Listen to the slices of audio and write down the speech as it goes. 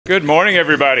Good morning,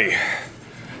 everybody.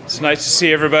 It's nice to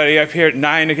see everybody up here at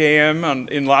 9 a.m.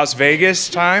 in Las Vegas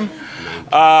time.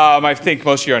 I think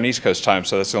most of you are on East Coast time,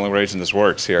 so that's the only reason this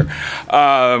works here.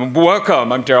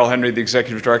 Welcome. I'm Darrell Henry, the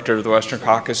Executive Director of the Western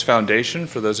Caucus Foundation,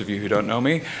 for those of you who don't know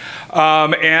me.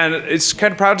 And it's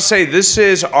kind of proud to say this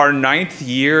is our 9th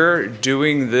year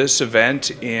doing this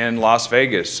event in Las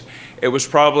Vegas. It was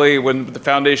probably, when the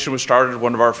foundation was started,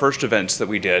 one of our first events that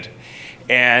we did.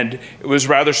 And it was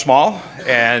rather small,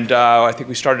 and I think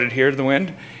we started here to the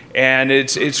wind. And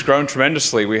it's grown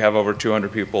tremendously. We have over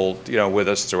 200 people, with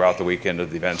us throughout the weekend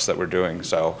of the events that we're doing.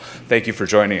 So thank you for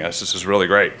joining us. This is really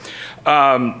great.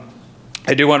 I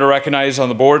do want to recognize on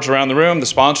the boards around the room the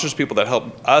sponsors, people that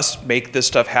help us make this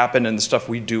stuff happen and the stuff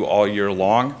we do all year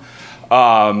long.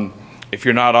 If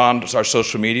you're not on our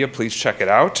social media, please check it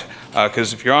out.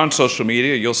 Because if you're on social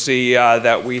media, you'll see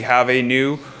that we have a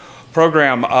new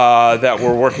program that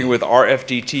we're working with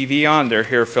RFD TV on. They're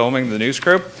here filming, the news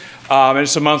crew. And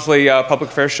it's a monthly public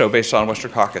affairs show based on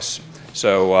Western Caucus.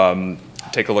 So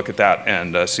take a look at that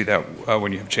and see that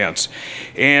when you have a chance.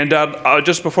 And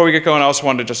just before we get going, I also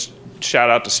wanted to just shout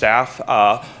out to staff.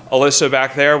 Alyssa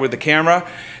back there with the camera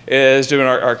is doing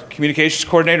our communications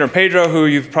coordinator, and Pedro, who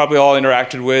you've probably all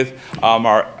interacted with,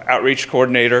 our outreach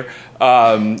coordinator,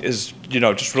 is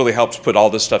just really helps put all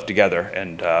this stuff together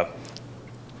and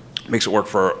makes it work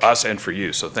for us and for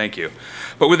you, so thank you.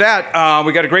 But with that,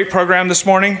 we got a great program this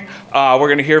morning. We're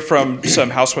going to hear from some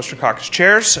House Western Caucus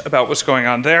chairs about what's going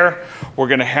on there. We're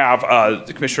going to have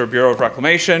the Commissioner of Bureau of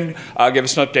Reclamation give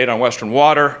us an update on Western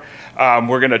Water.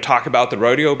 We're going to talk about the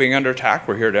rodeo being under attack.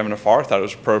 We're here at MNFR. I thought it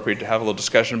was appropriate to have a little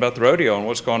discussion about the rodeo and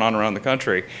what's going on around the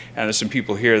country. And there's some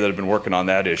people here that have been working on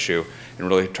that issue and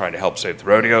really trying to help save the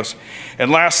rodeos. And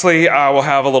lastly, we'll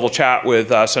have a little chat with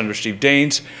Senator Steve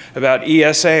Daines about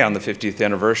ESA on the 50th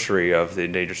anniversary of the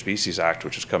Endangered Species Act,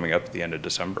 which is coming up at the end of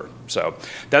December. So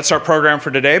that's our program for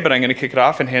today, but I'm going to kick it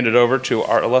off and hand it over to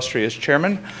our illustrious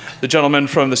chairman, the gentleman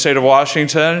from the state of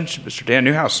Washington, Mr. Dan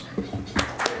Newhouse.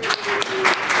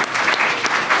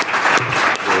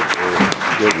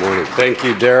 Good morning. Thank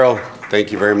you, Darrell.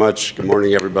 Thank you very much. Good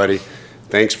morning, everybody.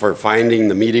 Thanks for finding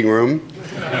the meeting room.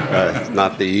 It's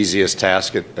not the easiest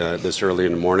task at this early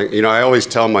in the morning. I always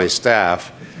tell my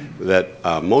staff that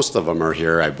most of them are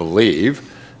here, I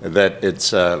believe, that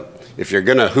it's if you're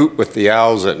going to hoot with the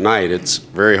owls at night, it's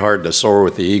very hard to soar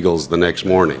with the eagles the next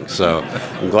morning. So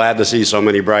I'm glad to see so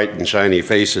many bright and shiny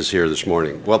faces here this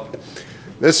morning. Well,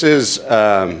 this is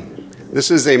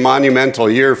a monumental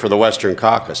year for the Western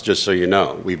Caucus, just so you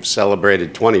know. We've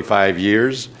celebrated 25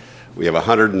 years. We have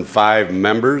 105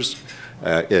 members.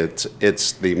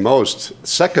 It's the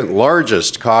second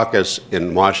largest caucus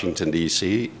in Washington,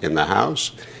 D.C. in the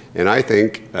House. And I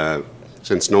think,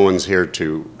 since no one's here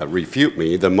to refute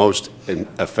me, the most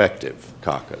effective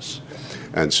caucus.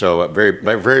 And so I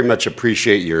very much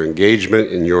appreciate your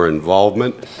engagement and your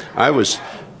involvement. I was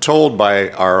told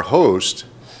by our host,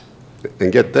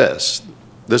 and get this,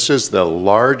 this is the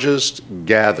largest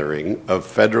gathering of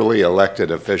federally elected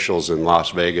officials in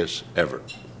Las Vegas ever.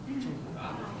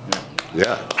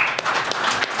 Yeah.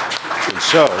 And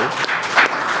so,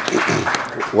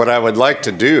 what I would like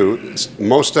to do, is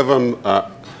most of them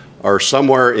are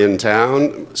somewhere in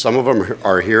town. Some of them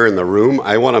are here in the room.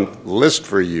 I want to list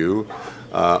for you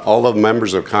all of the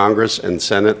members of Congress and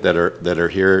Senate that are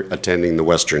here attending the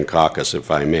Western Caucus, if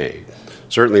I may.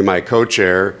 Certainly my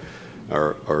co-chair,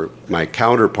 or my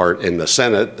counterpart in the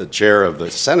Senate, the chair of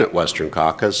the Senate Western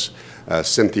Caucus,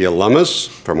 Cynthia Lummis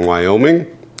from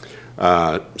Wyoming,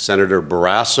 Senator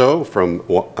Barrasso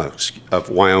of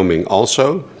Wyoming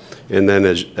also, and then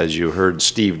as you heard,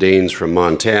 Steve Daines from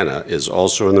Montana is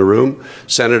also in the room.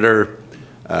 Senator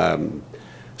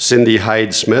Cindy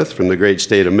Hyde-Smith from the great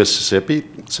state of Mississippi.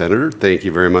 Senator, thank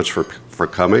you very much for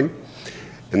coming.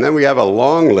 And then we have a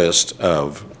long list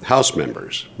of House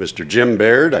members. Mr. Jim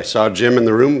Baird, I saw Jim in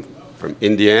the room from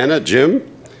Indiana.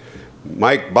 Jim.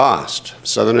 Mike Bost,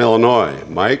 Southern Illinois.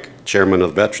 Mike, chairman of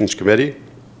the Veterans Committee.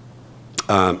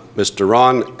 Mr.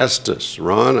 Ron Estes.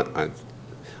 Ron,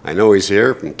 I know he's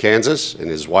here from Kansas, and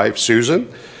his wife,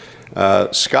 Susan.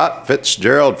 Scott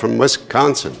Fitzgerald from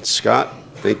Wisconsin. Scott,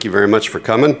 thank you very much for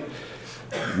coming.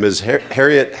 Ms.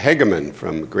 Harriet Hegeman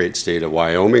from the great state of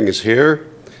Wyoming is here.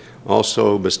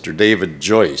 Also, Mr. David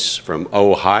Joyce from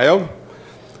Ohio.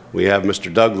 We have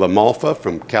Mr. Doug LaMalfa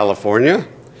from California.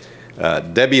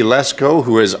 Debbie Lesko,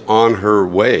 who is on her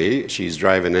way. She's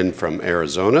driving in from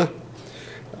Arizona.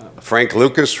 Frank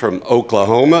Lucas from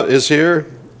Oklahoma is here.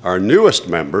 Our newest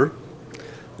member,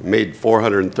 made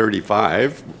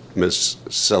 435, Ms.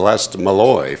 Celeste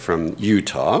Malloy from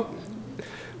Utah.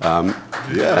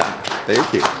 Yeah,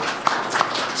 thank you.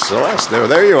 Celeste,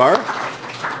 there you are.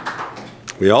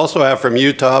 We also have from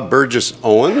Utah, Burgess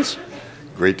Owens.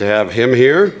 Great to have him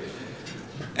here.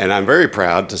 And I'm very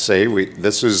proud to say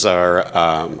this is our,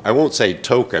 I won't say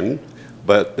token,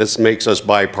 but this makes us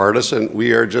bipartisan.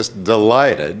 We are just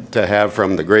delighted to have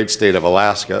from the great state of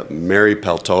Alaska, Mary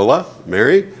Peltola.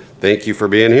 Mary, thank you for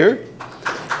being here.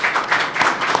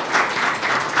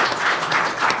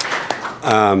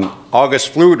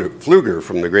 August Pfluger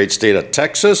from the great state of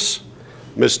Texas.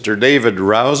 Mr. David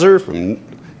Rouser,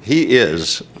 he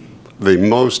is the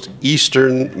most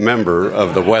eastern member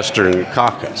of the Western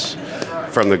Caucus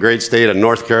from the great state of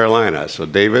North Carolina. So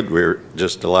David, we're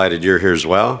just delighted you're here as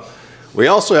well. We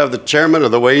also have the chairman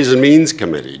of the Ways and Means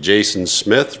Committee, Jason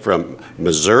Smith from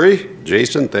Missouri.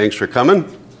 Jason, thanks for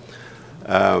coming.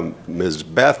 Ms.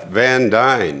 Beth Van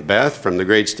Dyne. Beth from the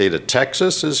great state of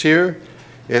Texas is here.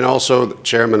 And also the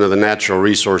chairman of the Natural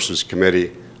Resources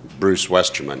Committee, Bruce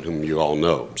Westerman, whom you all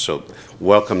know. So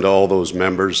welcome to all those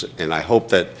members, and I hope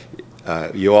that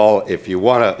you all,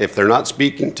 if they're not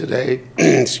speaking today,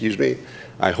 excuse me,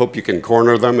 I hope you can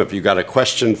corner them. If you got a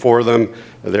question for them,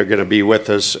 they're going to be with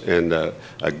us, and a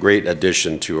great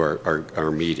addition to our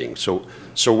meeting. So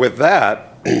with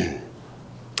that,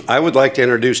 I would like to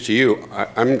introduce to you,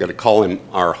 I'm going to call him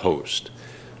our host.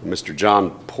 Mr. John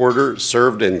Porter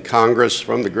served in Congress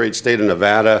from the great state of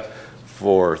Nevada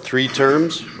for 3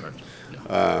 terms,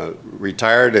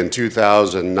 retired in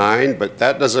 2009, but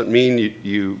that doesn't mean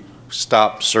you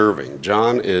stop serving.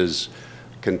 John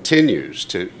continues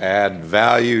to add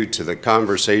value to the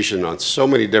conversation on so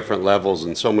many different levels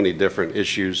and so many different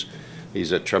issues.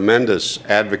 He's a tremendous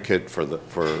advocate for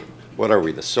what are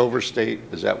we, the Silver State?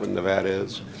 Is that what Nevada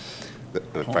is?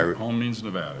 Home means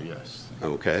Nevada, yes.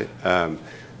 Okay.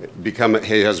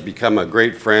 He has become a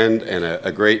great friend and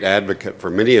a great advocate for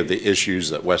many of the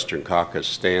issues that Western Caucus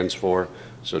stands for.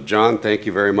 So John, thank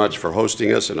you very much for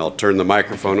hosting us, and I'll turn the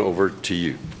microphone over to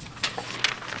you.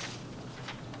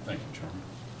 Thank you,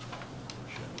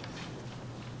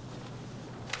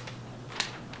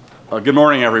 Chairman. Good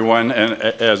morning, everyone. And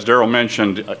as Darrell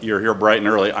mentioned, you're here bright and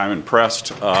early. I'm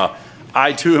impressed.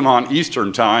 I, too, am on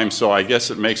Eastern time, so I guess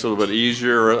it makes it a little bit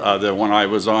easier than when I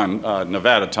was on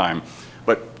Nevada time.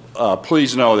 But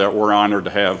please know that we're honored to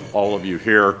have all of you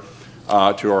here.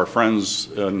 To our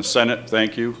friends in the Senate,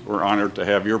 thank you. We're honored to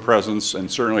have your presence, and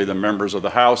certainly the members of the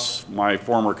House, my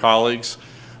former colleagues,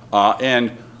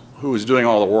 and who is doing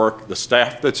all the work, the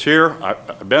staff that's here.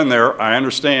 I've been there. I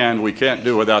understand we can't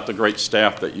do without the great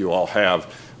staff that you all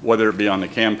have, whether it be on the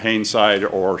campaign side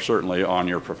or certainly on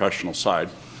your professional side.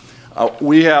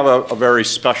 We have a very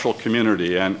special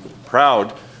community, and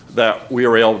proud that we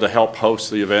were able to help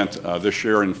host the event this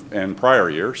year and prior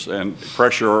years, and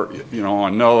pressure,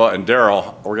 on Noah and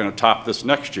Darrell. We're going to top this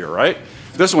next year, right?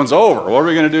 This one's over. What are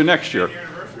we going to do next year?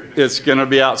 It's going to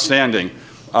be outstanding.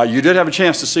 You did have a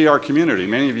chance to see our community.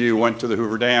 Many of you went to the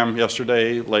Hoover Dam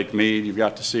yesterday, Lake Mead. You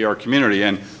got to see our community,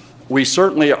 and we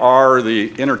certainly are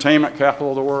the entertainment capital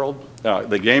of the world,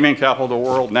 the gaming capital of the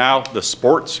world, now the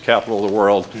sports capital of the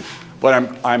world.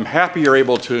 But I'm happy you're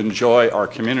able to enjoy our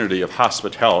community of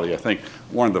hospitality. I think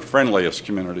one of the friendliest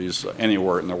communities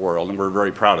anywhere in the world, and we're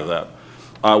very proud of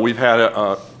that. We've had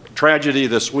a tragedy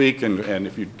this week, and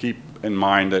if you keep in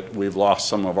mind that we've lost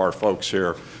some of our folks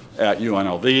here at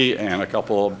UNLV, and a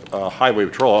couple of highway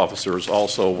patrol officers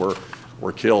also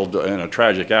were killed in a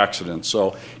tragic accident.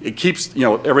 So it keeps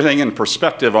everything in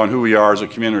perspective on who we are as a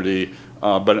community.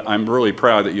 But I'm really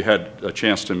proud that you had a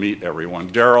chance to meet everyone.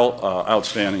 Darrell,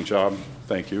 outstanding job.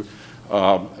 Thank you.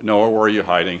 Noah, where are you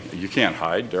hiding? You can't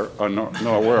hide.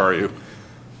 Noah, where are you?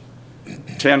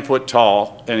 10 foot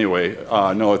tall. Anyway,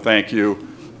 Noah, thank you.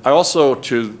 I also,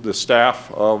 to the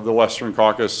staff of the Western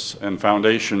Caucus and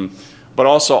Foundation, but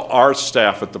also our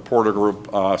staff at the Porter Group.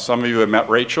 Some of you have met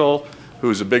Rachel,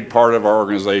 who's a big part of our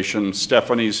organization.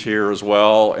 Stephanie's here as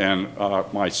well, and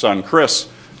my son, Chris,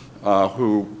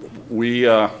 who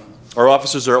our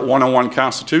offices are at 101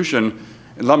 Constitution.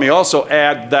 And let me also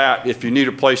add that if you need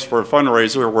a place for a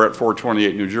fundraiser, we're at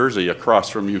 428 New Jersey, across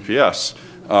from UPS,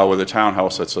 with a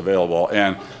townhouse that's available.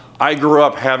 And I grew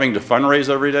up having to fundraise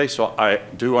every day, so I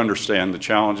do understand the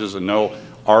challenges and know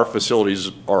our facilities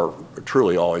are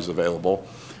truly always available.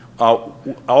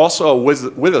 Also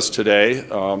with us today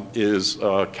is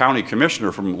a county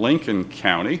commissioner from Lincoln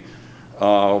County.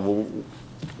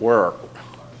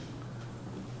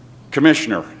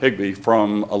 Commissioner Higbee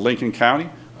from Lincoln County.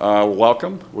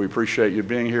 Welcome. We appreciate you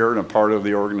being here and a part of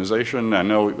the organization. I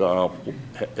know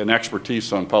an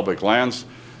expertise on public lands.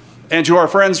 And to our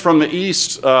friends from the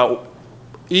east of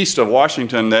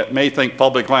Washington that may think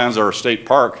public lands are a state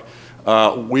park,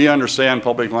 We understand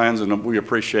public lands, and we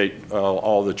appreciate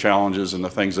all the challenges and the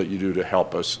things that you do to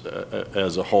help us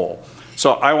as a whole.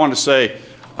 So I want to say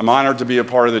I'm honored to be a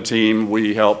part of the team.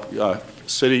 We help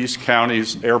cities,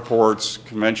 counties, airports,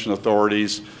 convention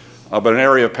authorities, but an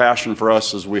area of passion for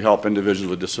us is we help individuals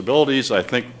with disabilities. I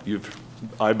think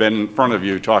I've been in front of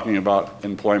you talking about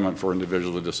employment for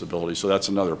individuals with disabilities, so that's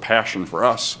another passion for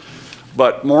us.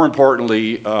 But more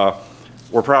importantly,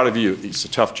 we're proud of you. It's a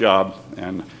tough job,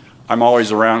 and I'm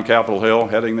always around Capitol Hill,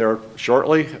 heading there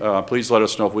shortly. Please let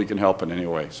us know if we can help in any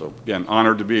way. So again,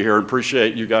 honored to be here and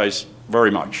appreciate you guys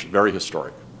very much. Very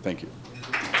historic. Thank you.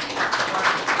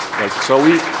 So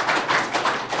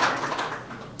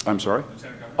I'm sorry?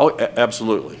 Oh,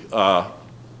 absolutely. A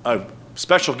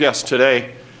special guest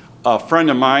today, a friend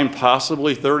of mine,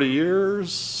 possibly 30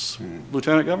 years,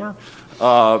 Lieutenant Governor.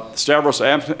 Stavros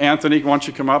Anthony, why don't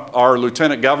you come up? Our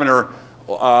Lieutenant Governor,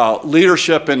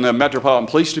 leadership in the Metropolitan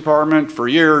Police Department for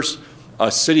years,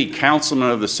 a city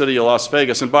councilman of the city of Las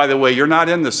Vegas. And by the way, you're not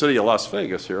in the city of Las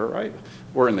Vegas here, right?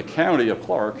 We're in the county of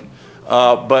Clark.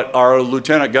 But our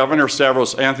Lieutenant Governor,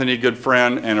 Stavros Anthony, good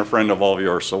friend and a friend of all of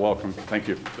yours. So welcome. Thank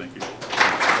you. Thank you.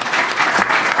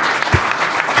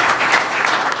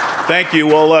 Thank you.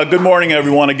 Well, good morning,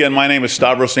 everyone. Again, my name is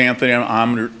Stavros Anthony.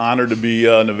 I'm honored to be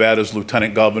Nevada's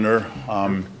Lieutenant Governor.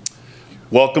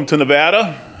 Welcome to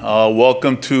Nevada.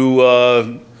 Welcome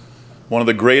to one of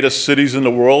the greatest cities in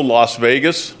the world, Las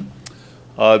Vegas.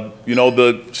 You know,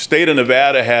 the state of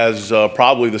Nevada has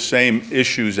probably the same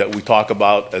issues that we talk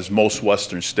about as most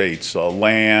Western states,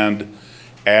 land,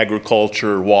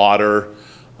 agriculture, water,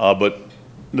 but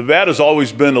Nevada's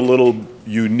always been a little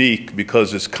unique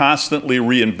because it's constantly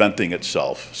reinventing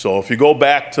itself. So if you go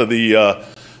back to the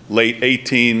late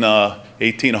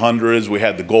 1800s, we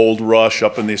had the gold rush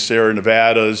up in the Sierra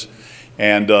Nevadas,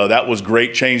 and that was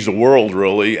great, changed the world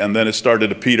really, and then it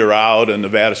started to peter out, and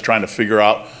Nevada's trying to figure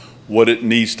out what it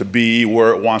needs to be,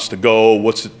 where it wants to go,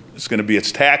 what's it's going to be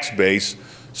its tax base.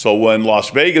 So when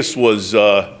Las Vegas was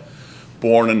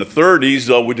born in the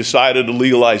 30s, we decided to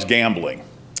legalize gambling.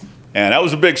 And that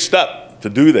was a big step to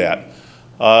do that.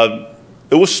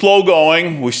 It was slow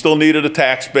going. We still needed a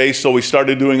tax base, so we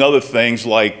started doing other things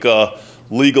like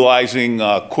legalizing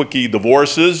quickie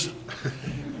divorces.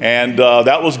 And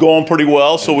that was going pretty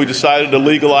well, so we decided to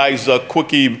legalize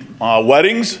quickie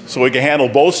weddings so we could handle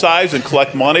both sides and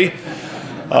collect money.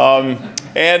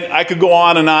 And I could go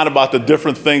on and on about the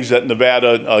different things that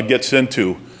Nevada gets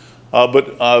into.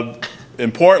 But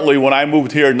importantly, when I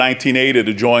moved here in 1980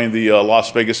 to join the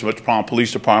Las Vegas Metropolitan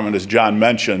Police Department, as John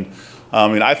mentioned, I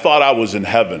mean, I thought I was in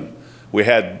heaven. We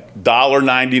had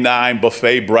 $1.99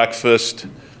 buffet breakfast.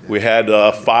 We had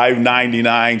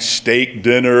 $5.99 steak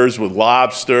dinners with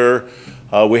lobster.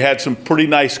 We had some pretty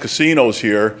nice casinos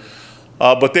here,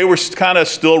 but they were kind of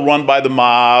still run by the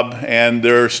mob, and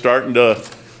they're starting to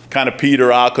kind of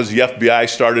peter out because the FBI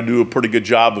started to do a pretty good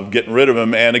job of getting rid of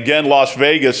them. And again, Las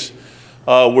Vegas,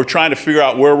 we're trying to figure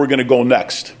out where we're going to go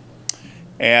next.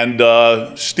 And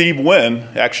Steve Wynn,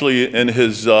 actually in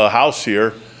his house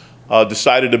here,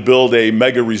 decided to build a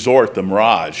mega resort, the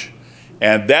Mirage.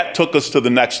 And that took us to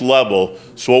the next level.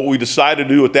 So what we decided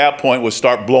to do at that point was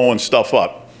start blowing stuff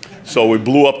up. So we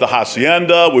blew up the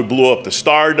Hacienda, we blew up the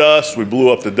Stardust, we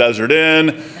blew up the Desert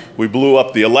Inn, we blew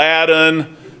up the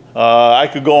Aladdin. I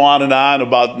could go on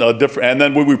about different, and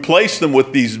then we replaced them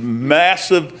with these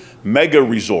massive mega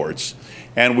resorts.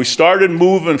 And we started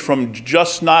moving from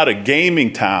just not a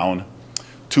gaming town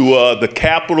to the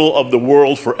capital of the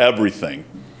world for everything.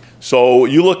 So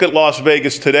you look at Las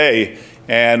Vegas today,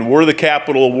 and we're the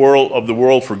capital of the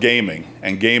world for gaming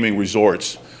and gaming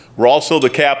resorts. We're also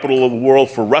the capital of the world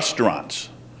for restaurants.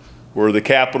 We're the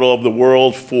capital of the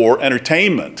world for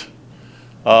entertainment.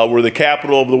 We're the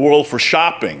capital of the world for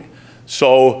shopping.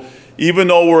 So even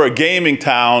though we're a gaming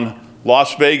town,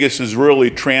 Las Vegas is really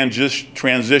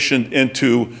transitioned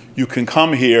into you can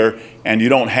come here and you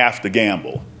don't have to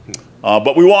gamble.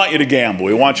 But we want you to gamble.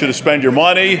 We want you to spend your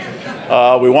money.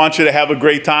 We want you to have a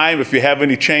great time. If you have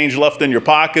any change left in your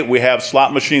pocket, we have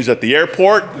slot machines at the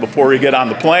airport. Before you get on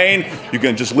the plane, you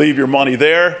can just leave your money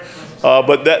there.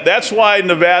 But that's why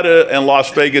Nevada and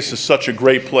Las Vegas is such a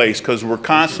great place, because we're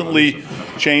constantly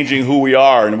changing who we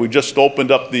are. And we just opened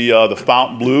up the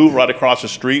Fontainebleau right across the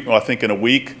street, I think in a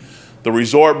week, the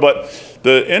resort. But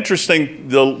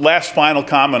the last final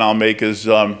comment I'll make is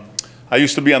I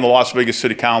used to be on the Las Vegas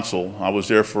City Council. I was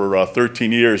there for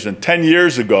 13 years. And 10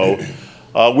 years ago,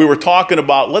 we were talking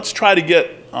about, let's try to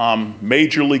get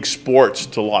major league sports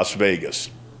to Las Vegas.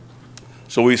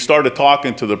 So we started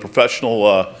talking to the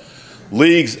professional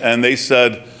leagues, and they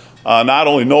said, not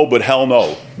only no, but hell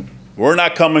no. We're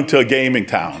not coming to a gaming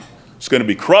town. It's going to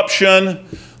be corruption.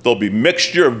 There'll be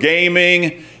mixture of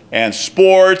gaming and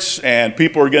sports, and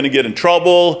people are going to get in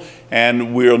trouble,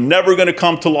 and we're never going to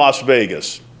come to Las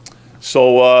Vegas.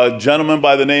 So a gentleman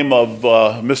by the name of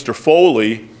Mr.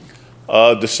 Foley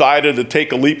decided to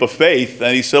take a leap of faith,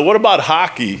 and he said, what about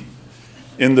hockey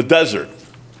in the desert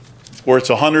where it's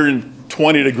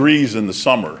 120 degrees in the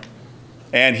summer?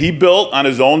 And he built on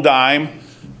his own dime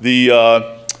the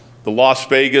Las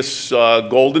Vegas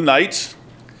Golden Knights,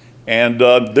 and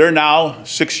they're now,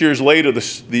 6 years later,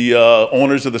 the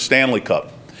owners of the Stanley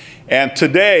Cup. And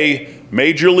today,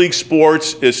 Major League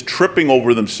Sports is tripping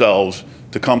over themselves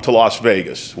to come to Las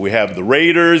Vegas. We have the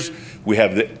Raiders, we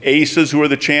have the Aces who are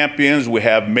the champions, we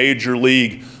have Major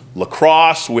League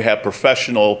Lacrosse, we have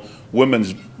professional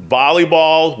women's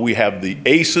volleyball, we have the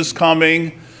Aces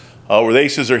coming, where the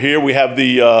Aces are here. We have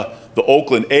the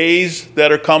Oakland A's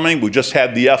that are coming. We just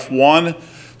had the F1.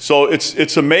 So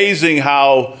it's amazing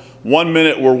how 1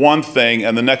 minute we're one thing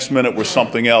and the next minute we're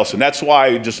something else. And that's why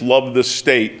I just love this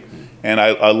state and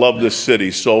I love this city.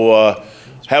 So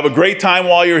have a great time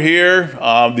while you're here.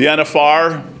 The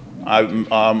NFR,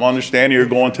 I'm understanding you're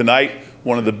going tonight,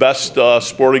 one of the best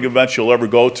sporting events you'll ever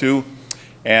go to.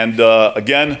 And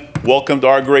again, welcome to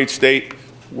our great state.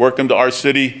 Welcome to our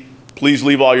city. Please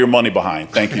leave all your money behind.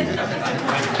 Thank you.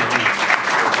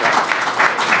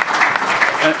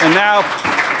 And now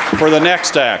for the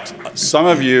next act. Some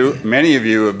of you, many of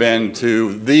you have been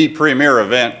to the premier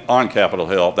event on Capitol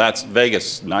Hill. That's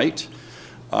Vegas Night.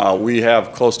 We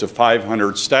have close to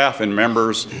 500 staff and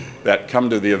members that come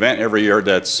to the event every year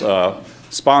that's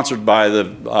sponsored by the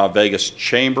Vegas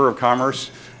Chamber of Commerce.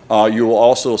 You will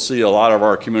also see a lot of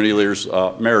our community leaders.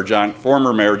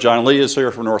 Former Mayor John Lee is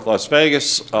here from North Las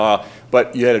Vegas,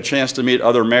 but you had a chance to meet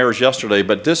other mayors yesterday.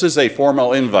 But this is a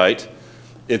formal invite.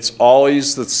 It's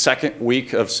always the second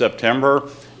week of September.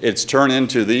 It's turned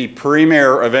into the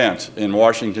premier event in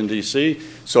Washington, D.C.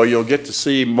 So you'll get to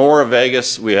see more of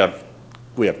Vegas. We have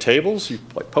tables, you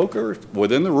play poker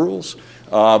within the rules.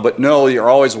 But no, you're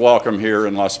always welcome here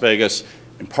in Las Vegas.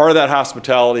 And part of that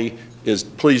hospitality is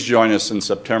please join us in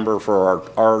September for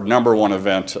our #1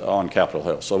 event on Capitol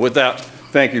Hill. So with that,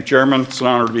 thank you, Chairman. It's an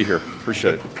honor to be here.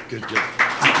 Appreciate it. Good job.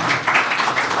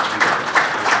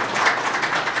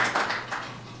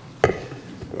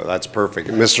 Well, that's perfect.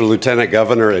 Mr. Lieutenant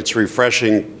Governor, it's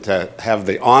refreshing to have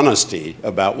the honesty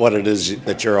about what it is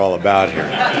that you're all about here.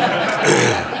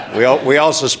 we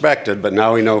all suspected, but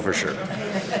now we know for sure.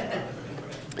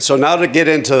 So now to get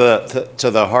into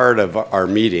the heart of our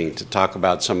meeting, to talk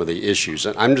about some of the issues.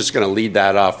 And I'm just going to lead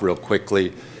that off real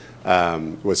quickly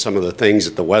with some of the things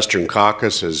that the Western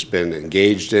Caucus has been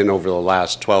engaged in over the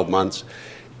last 12 months.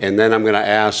 And then I'm going to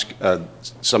ask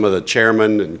some of the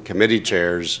chairmen and committee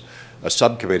chairs,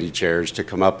 subcommittee chairs, to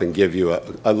come up and give you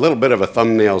a little bit of a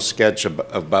thumbnail sketch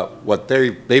about what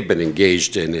they've been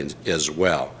engaged in as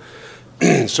well.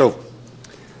 So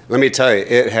let me tell you,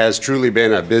 it has truly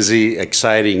been a busy,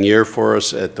 exciting year for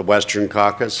us at the Western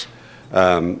Caucus.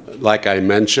 Like I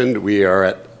mentioned, we are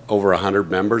at over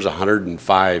 100 members,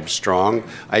 105 strong.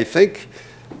 I think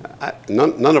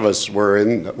none of us were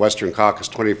in the Western Caucus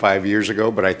 25 years ago,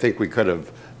 but I think we could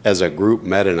have, as a group,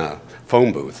 met in a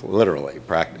phone booth, literally.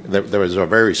 There was a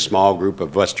very small group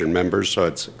of Western members, so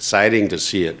it's exciting to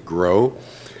see it grow.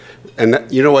 And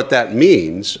you know what that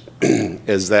means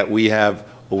is that we have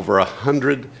over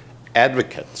 100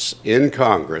 advocates in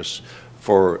Congress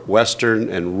for Western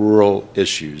and rural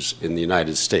issues in the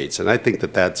United States. And I think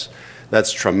that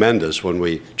that's tremendous when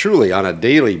we truly, on a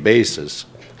daily basis,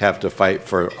 have to fight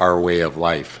for our way of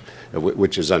life,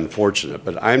 which is unfortunate.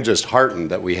 But I'm just heartened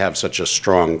that we have such a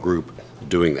strong group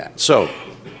doing that. So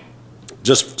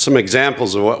just some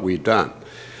examples of what we've done.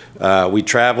 We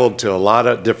traveled to a lot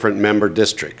of different member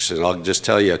districts, and I'll just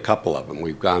tell you a couple of them.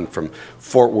 We've gone from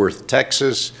Fort Worth,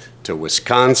 Texas, to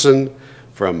Wisconsin,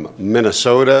 from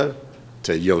Minnesota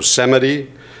to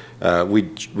Yosemite.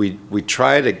 We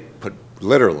try to put,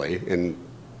 literally, in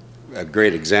a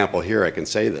great example here, I can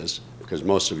say this, because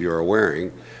most of you are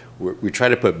wearing, we try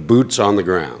to put boots on the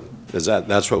ground.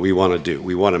 That's what we want to do.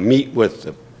 We want to meet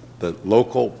with the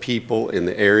local people in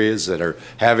the areas that are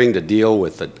having to deal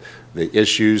with the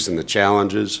issues and the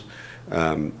challenges,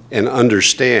 and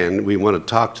understand. We want to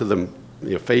talk to them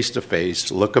face to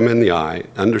face, look them in the eye,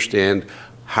 understand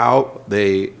how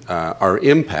they are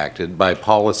impacted by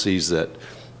policies that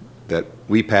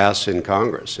we pass in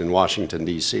Congress in Washington,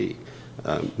 D.C.,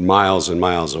 miles and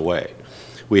miles away.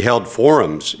 We held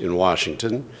forums in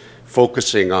Washington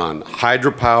focusing on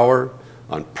hydropower,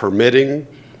 on permitting,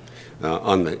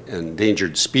 on the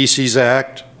Endangered Species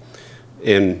Act,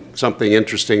 and something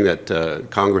interesting that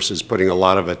Congress is putting a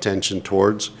lot of attention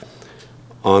towards,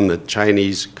 on the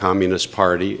Chinese Communist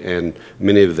Party and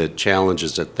many of the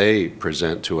challenges that they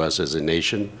present to us as a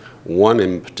nation, one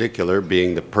in particular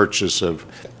being the purchase of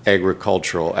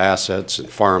agricultural assets and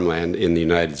farmland in the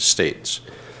United States.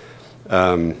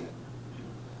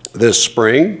 This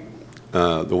spring,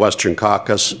 the Western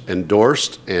Caucus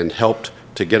endorsed and helped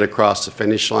to get across the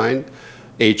finish line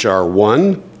H.R.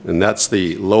 1, and that's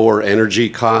the Lower Energy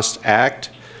Cost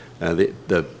Act.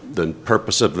 The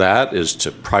purpose of that is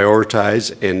to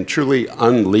prioritize and truly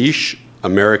unleash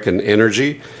American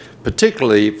energy,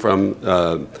 particularly from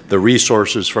the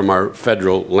resources from our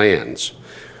federal lands.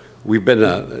 We've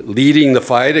been leading the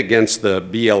fight against the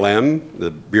BLM,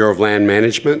 the Bureau of Land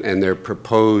Management, and their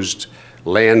proposed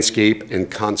landscape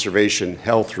and conservation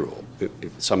health rule.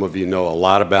 Some of you know a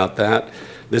lot about that.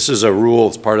 This is a rule,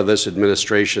 it's part of this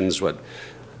administration's what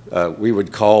we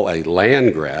would call a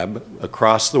land grab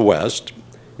across the West,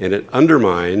 and it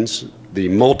undermines the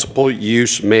multiple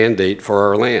use mandate for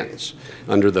our lands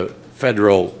under the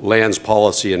Federal Lands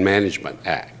Policy and Management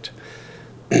Act.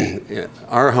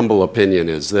 Our humble opinion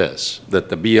is this, that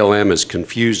the BLM is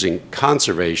confusing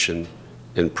conservation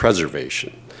and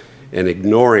preservation and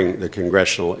ignoring the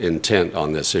congressional intent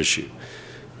on this issue.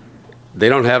 They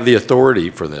don't have the authority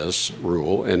for this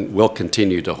rule, and we'll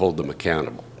continue to hold them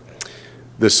accountable.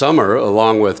 This summer,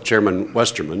 along with Chairman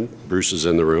Westerman, Bruce is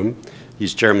in the room,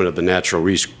 he's chairman of the Natural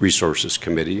Resources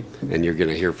Committee, and you're going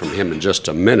to hear from him in just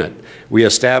a minute, we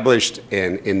established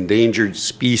an Endangered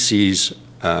Species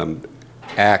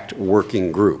Act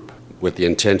working group with the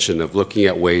intention of looking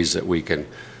at ways that we can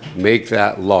make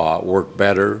that law work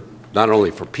better, not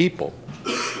only for people,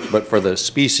 but for the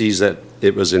species that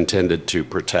it was intended to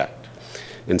protect.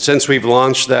 And since we've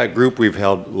launched that group, we've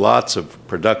held lots of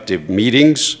productive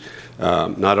meetings,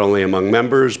 not only among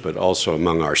members, but also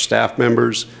among our staff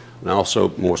members, and also,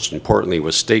 most importantly,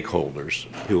 with stakeholders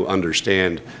who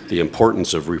understand the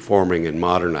importance of reforming and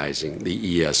modernizing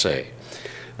the ESA.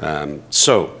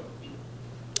 So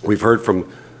we've heard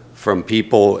from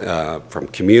people, from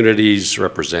communities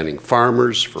representing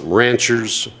farmers, from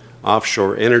ranchers,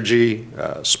 offshore energy,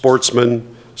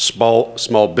 sportsmen,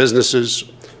 small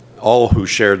businesses, all who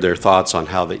shared their thoughts on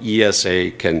how the ESA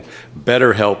can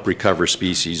better help recover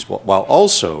species while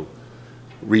also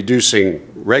reducing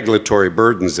regulatory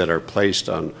burdens that are placed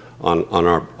on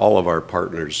all of our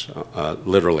partners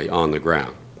literally on the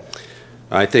ground.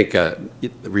 I think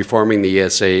reforming the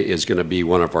ESA is going to be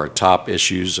one of our top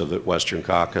issues of the Western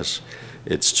Caucus.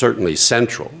 It's certainly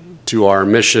central to our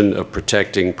mission of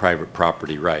protecting private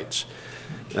property rights.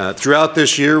 Throughout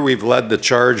this year, we've led the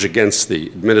charge against the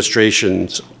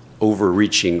administration's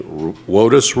overreaching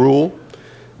WOTUS rule,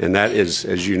 and that is,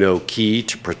 as you know, key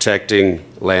to protecting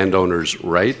landowners'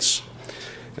 rights.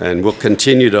 And we'll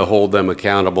continue to hold them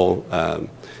accountable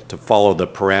to follow the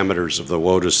parameters of the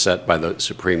WOTUS set by the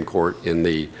Supreme Court in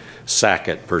the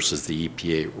Sackett versus the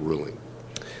EPA ruling.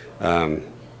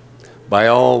 By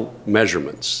all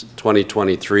measurements,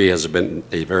 2023 has been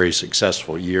a very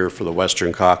successful year for the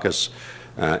Western Caucus,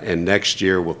 and next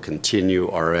year we'll continue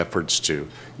our efforts to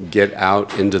get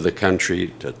out into the country,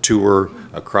 to tour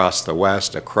across the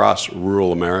West, across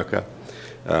rural America,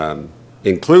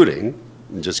 including,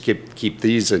 just keep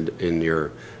these in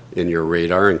your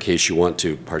radar in case you want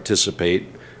to participate.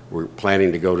 We're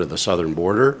planning to go to the southern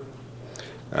border.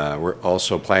 We're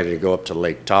also planning to go up to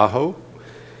Lake Tahoe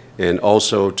and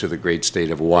also to the great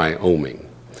state of Wyoming,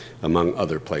 among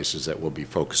other places that we'll be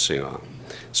focusing on.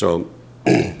 So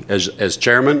as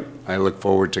chairman, I look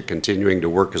forward to continuing to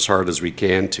work as hard as we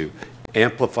can to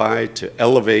amplify, to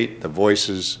elevate the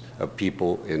voices of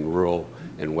people in rural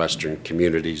and Western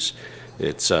communities.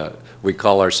 We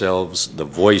call ourselves the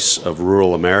voice of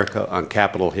rural America on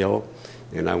Capitol Hill,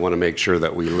 and I want to make sure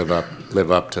that we live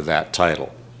up to that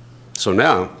title. So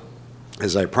now,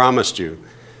 as I promised you,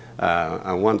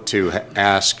 I want to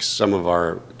ask some of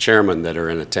our chairmen that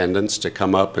are in attendance to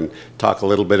come up and talk a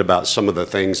little bit about some of the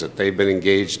things that they've been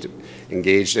engaged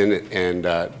in. And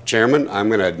Chairman, I'm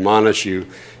going to admonish you,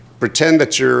 pretend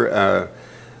that you're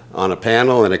on a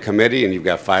panel in a committee and you've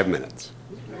got 5 minutes.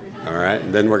 All right,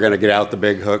 and then we're going to get out the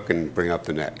big hook and bring up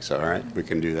the next. All right, we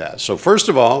can do that. So first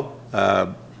of all,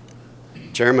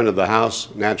 Chairman of the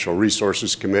House Natural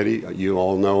Resources Committee, you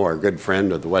all know our good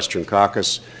friend of the Western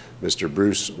Caucus, Mr.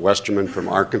 Bruce Westerman from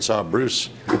Arkansas. Bruce,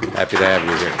 happy to have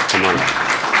you here. Come on up.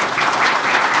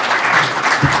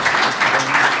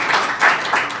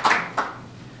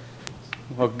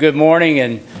 Well, good morning,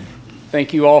 and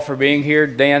thank you all for being here.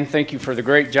 Dan, thank you for the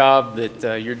great job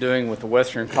that you're doing with the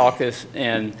Western Caucus,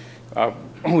 and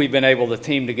we've been able to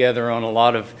team together on a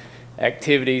lot of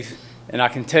activities. And I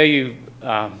can tell you,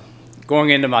 going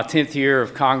into my 10th year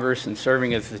of Congress and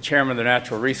serving as the chairman of the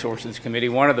Natural Resources Committee,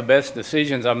 one of the best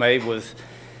decisions I made was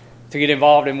to get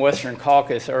involved in Western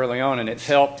Caucus early on, and it's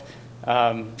helped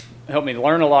me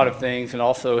learn a lot of things and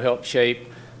also helped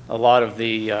shape a lot of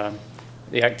the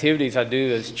activities I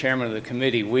do as chairman of the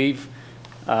committee. We've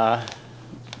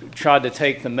tried to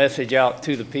take the message out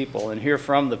to the people and hear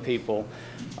from the people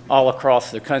all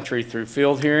across the country through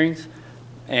field hearings,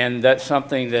 and that's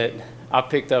something that I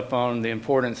picked up on the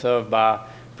importance of by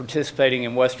participating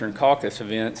in Western Caucus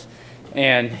events.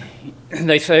 And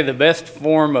they say the best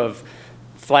form of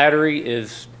flattery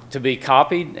is to be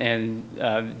copied,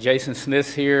 and Jason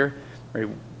Smith's here,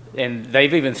 and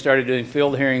they've even started doing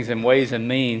field hearings in Ways and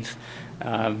Means.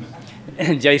 And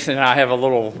Jason and I have a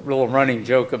little running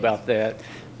joke about that.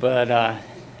 But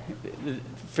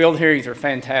field hearings are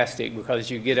fantastic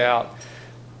because you get out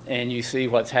and you see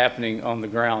what's happening on the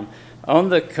ground. On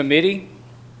the committee,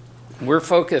 we're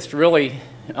focused really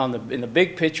in the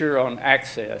big picture on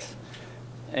access.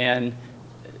 And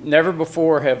never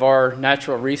before have our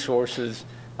natural resources,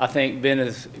 I think, been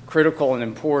as critical and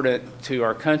important to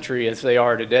our country as they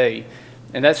are today.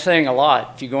 And that's saying a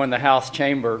lot. If you go in the House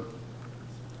chamber,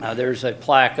 there's a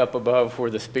plaque up above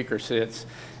where the speaker sits.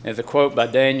 There's a quote by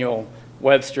Daniel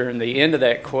Webster, and the end of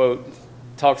that quote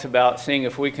talks about seeing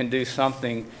if we can do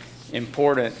something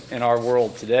important in our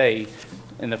world today.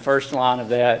 And the first line of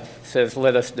that says,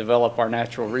 "Let us develop our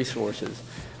natural resources."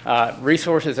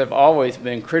 Resources have always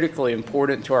been critically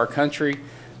important to our country,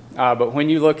 but when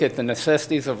you look at the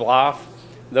necessities of life,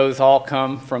 those all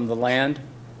come from the land: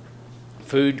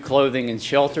 food, clothing, and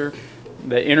shelter.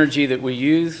 The energy that we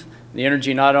use, the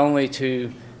energy not only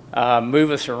to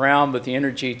move us around, but the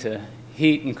energy to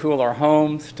heat and cool our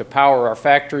homes, to power our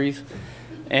factories,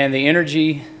 and the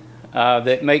energy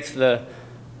that makes the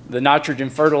nitrogen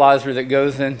fertilizer that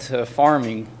goes into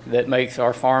farming, that makes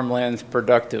our farmlands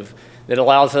productive, that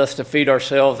allows us to feed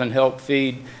ourselves and help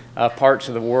feed parts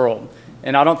of the world.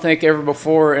 And I don't think ever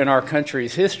before in our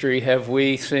country's history have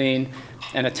we seen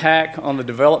an attack on the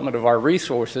development of our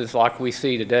resources like we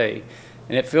see today.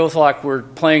 And it feels like we're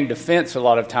playing defense a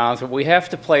lot of times, but we have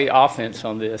to play offense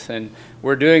on this. And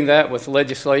we're doing that with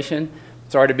legislation.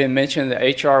 It's already been mentioned, the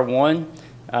H.R. 1.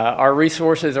 Our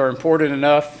resources are important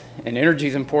enough, and energy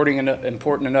is important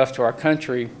enough to our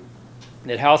country,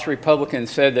 that House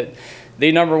Republicans said that the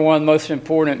 #1 most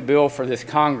important bill for this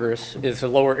Congress is the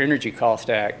Lower Energy Cost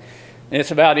Act. And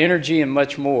it's about energy and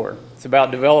much more. It's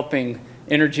about developing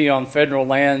energy on federal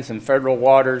lands and federal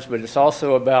waters, but it's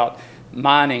also about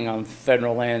mining on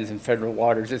federal lands and federal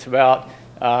waters. It's about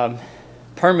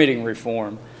permitting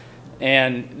reform.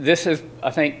 And this has,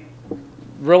 I think,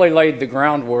 really laid the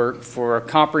groundwork for a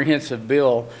comprehensive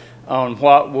bill on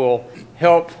what will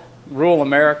help rural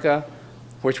America,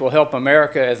 which will help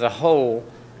America as a whole,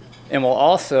 and will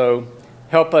also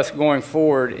help us going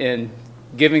forward in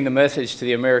giving the message to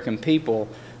the American people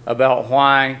about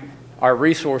why our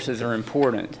resources are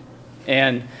important.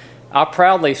 And I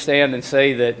proudly stand and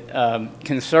say that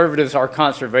conservatives are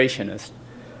conservationists.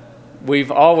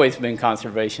 We've always been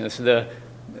conservationists.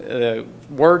 The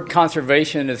word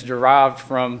conservation is derived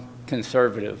from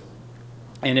conservative.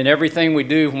 And in everything we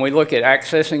do, when we look at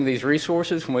accessing these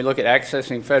resources, when we look at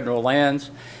accessing federal lands,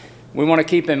 we want to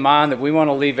keep in mind that we want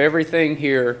to leave everything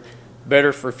here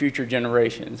better for future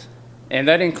generations. And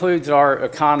that includes our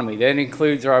economy. That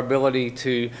includes our ability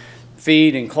to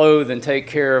feed and clothe and take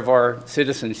care of our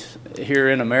citizens here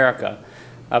in America.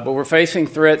 But we're facing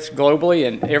threats globally,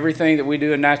 and everything that we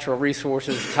do in natural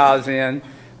resources ties in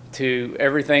to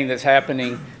everything that's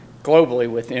happening globally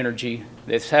with energy,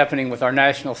 that's happening with our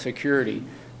national security.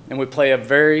 And we play a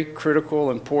very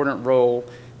critical, important role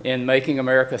in making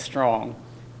America strong,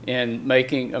 in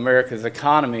making America's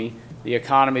economy the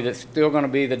economy that's still going to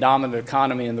be the dominant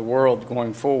economy in the world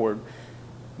going forward.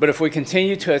 But if we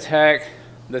continue to attack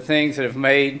the things that have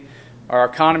made our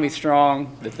economy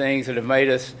strong, the things that have made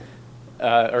us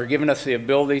or given us the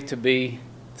ability to be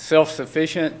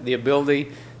self-sufficient, the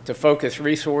ability to focus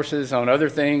resources on other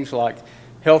things like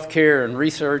healthcare and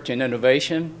research and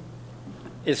innovation,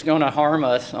 it's going to harm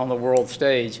us on the world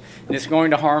stage, and it's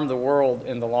going to harm the world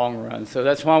in the long run. So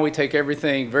that's why we take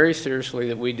everything very seriously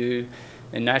that we do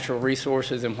in natural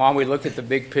resources, and why we look at the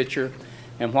big picture,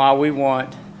 and why we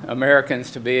want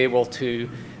Americans to be able to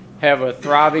have a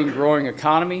thriving, growing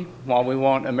economy, while we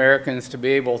want Americans to be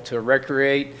able to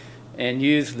recreate and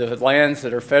use the lands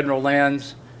that are federal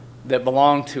lands that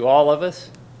belong to all of us.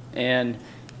 And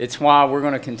it's why we're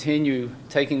going to continue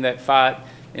taking that fight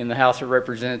in the House of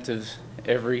Representatives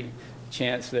every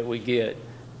chance that we get.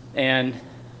 And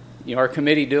you know, our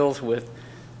committee deals with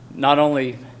not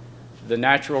only the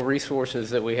natural resources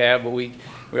that we have, but we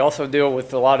also deal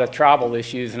with a lot of tribal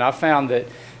issues. And I found that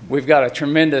we've got a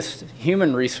tremendous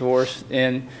human resource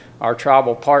in our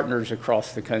tribal partners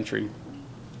across the country.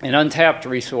 An untapped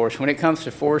resource when it comes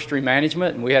to forestry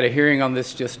management, and we had a hearing on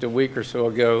this just a week or so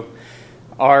ago.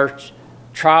 Our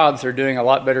tribes are doing a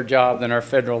lot better job than our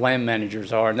federal land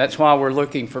managers are, and that's why we're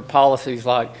looking for policies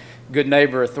like good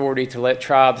neighbor authority to let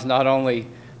tribes not only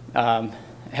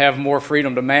have more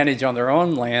freedom to manage on their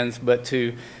own lands, but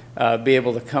to be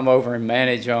able to come over and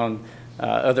manage on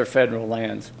other federal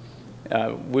lands.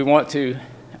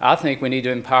 I think we need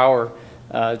to empower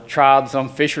tribes on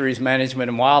fisheries management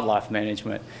and wildlife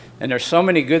management. And there's so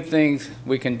many good things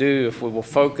we can do if we will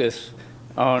focus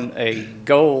on a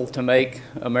goal to make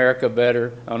America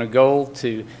better, on a goal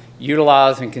to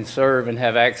utilize and conserve and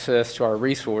have access to our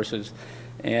resources.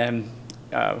 And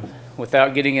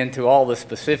without getting into all the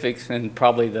specifics and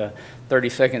probably the 30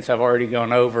 seconds I've already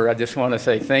gone over, I just want to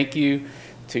say thank you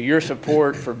to your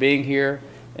support for being here.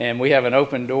 And we have an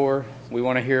open door. We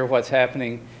want to hear what's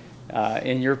happening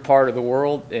in your part of the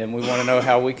world, and we want to know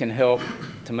how we can help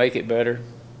to make it better.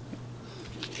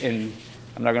 And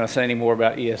I'm not going to say any more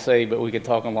about ESA, but we could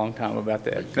talk a long time about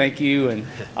that. Thank you, and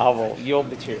I will yield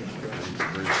the chair.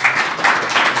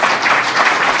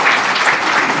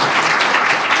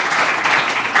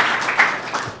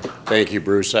 Thank you,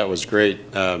 Bruce. That was great.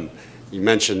 You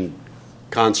mentioned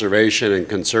conservation and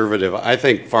conservative. I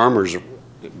think farmers,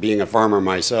 being a farmer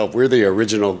myself, we're the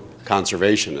original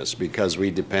conservationists because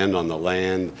we depend on the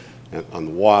land and on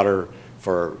the water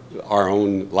for our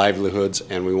own livelihoods,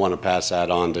 and we want to pass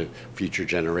that on to future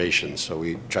generations. So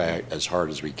we try as hard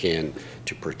as we can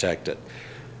to protect it.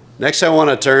 Next, I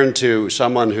want to turn to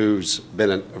someone who's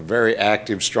been a very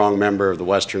active, strong member of the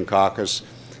Western Caucus.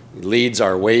 He leads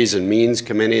our Ways and Means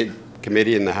Committee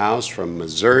in the House from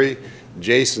Missouri,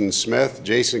 Jason Smith.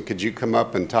 Jason, could you come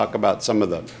up and talk about some of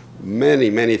the many,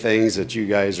 many things that you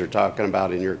guys are talking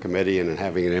about in your committee and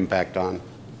having an impact on?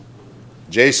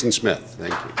 Jason Smith,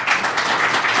 thank you.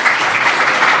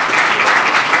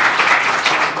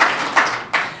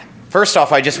 First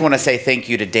off, I just want to say thank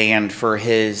you to Dan for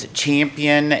his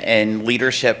champion and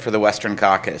leadership for the Western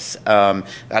Caucus.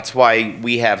 That's why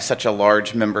we have such a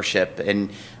large membership,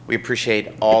 and we appreciate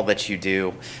all that you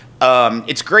do.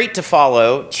 It's great to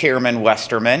follow Chairman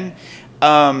Westerman.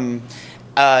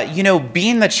 You know,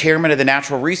 being the chairman of the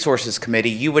Natural Resources Committee,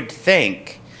 you would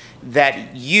think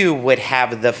that you would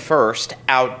have the first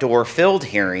outdoor field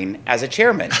hearing as a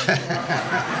chairman.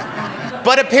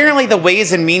 But apparently the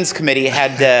Ways and Means Committee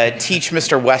had to teach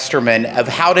Mr. Westerman of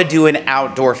how to do an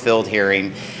outdoor field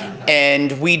hearing.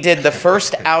 And we did the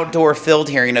first outdoor field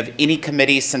hearing of any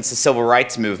committee since the Civil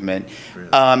Rights Movement.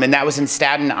 And that was in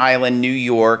Staten Island, New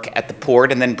York at the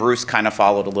port. And then Bruce kind of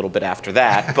followed a little bit after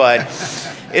that, but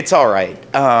it's all right.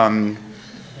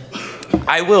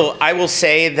 I will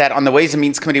say that on the Ways and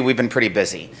Means Committee, we've been pretty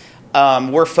busy.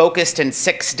 We're focused in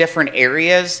 6 different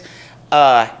areas: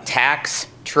 tax,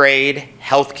 trade,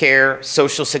 healthcare,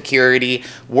 Social Security,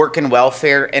 work and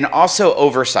welfare, and also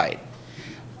oversight.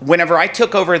 Whenever I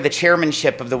took over the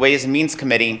chairmanship of the Ways and Means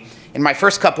Committee, in my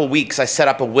first couple weeks, I set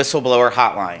up a whistleblower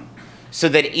hotline so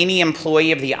that any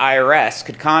employee of the IRS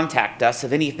could contact us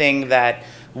of anything that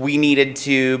we needed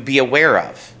to be aware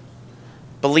of.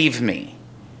 Believe me,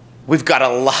 we've got a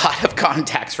lot of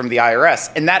contacts from the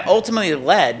IRS, and that ultimately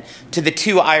led to the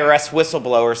 2 IRS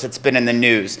whistleblowers that's been in the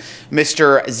news,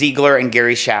 Mr. Ziegler and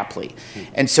Gary Shapley.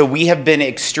 And so we have been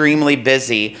extremely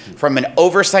busy from an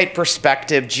oversight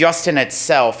perspective just in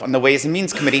itself on the Ways and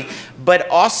Means Committee, but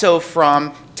also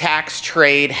from tax,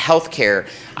 trade, healthcare.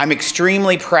 I'm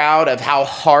extremely proud of how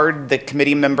hard the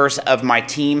committee members of my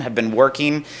team have been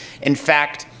working. In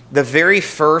fact, the very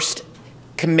first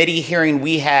committee hearing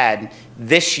we had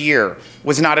this year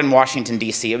was not in Washington,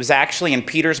 D.C. It was actually in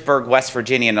Petersburg, West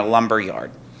Virginia, in a lumber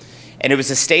yard. And it was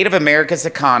the state of America's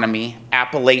economy,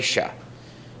 Appalachia,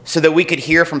 so that we could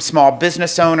hear from small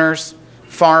business owners,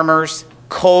 farmers,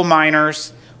 coal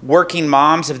miners, working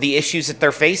moms of the issues that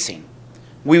they're facing.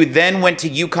 We then went to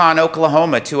Yukon,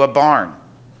 Oklahoma, to a barn.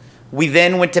 We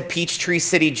then went to Peachtree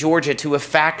City, Georgia, to a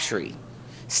factory.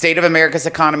 State of America's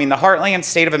economy in the heartland,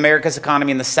 state of America's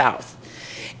economy in the south.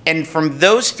 And from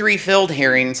those 3 field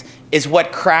hearings is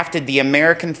what crafted the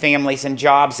American Families and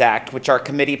Jobs Act, which our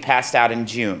committee passed out in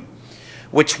June,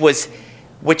 which was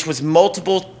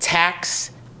multiple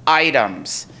tax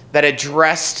items that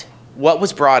addressed what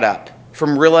was brought up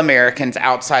from real Americans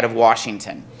outside of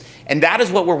Washington. And that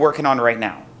is what we're working on right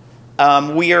now.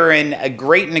 We are in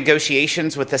great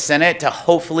negotiations with the Senate to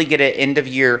hopefully get an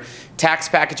end-of-year tax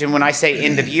package. And when I say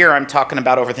end of year, I'm talking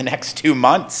about over the next 2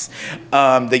 months.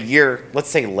 The year, let's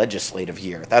say legislative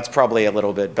year. That's probably a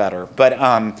little bit better.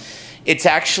 But it's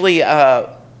actually,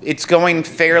 it's going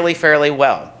fairly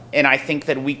well. And I think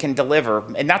that we can deliver.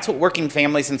 And that's what working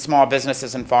families and small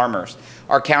businesses and farmers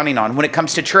are counting on when it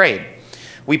comes to trade.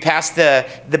 We passed the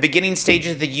beginning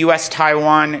stages of the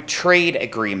U.S.-Taiwan trade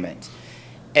agreement.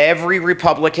 Every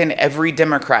Republican, every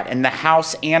Democrat in the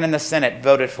House and in the Senate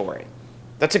voted for it.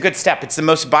 That's a good step. It's the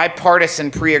most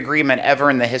bipartisan pre-agreement ever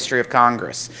in the history of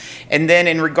Congress. And then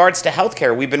in regards to health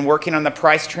care, we've been working on the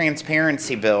price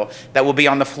transparency bill that will be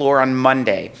on the floor on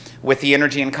Monday with the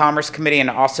Energy and Commerce Committee and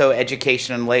also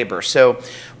Education and Labor. So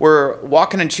we're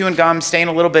walking and chewing gum, staying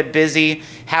a little bit busy,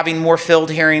 having more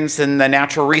field hearings than the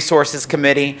Natural Resources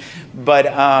Committee. But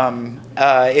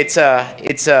it's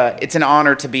an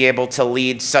honor to be able to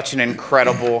lead such an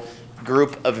incredible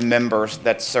group of members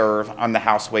that serve on the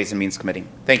House Ways and Means Committee.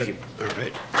 Thank you. All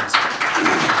right.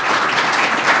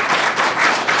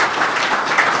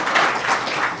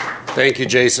 Thank you,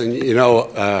 Jason. You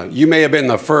know, you may have been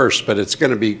the first, but it's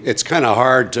kind of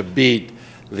hard to beat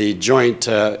the joint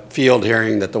field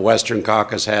hearing that the Western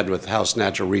Caucus had with House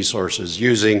Natural Resources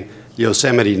using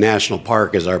Yosemite National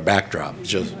Park as our backdrop.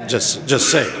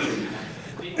 Just saying.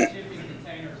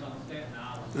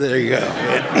 There you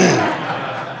go.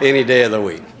 Any day of the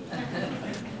week.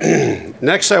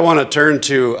 Next, I want to turn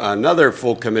to another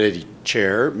full committee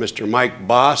chair, Mr. Mike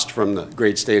Bost from the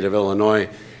great state of Illinois.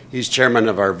 He's chairman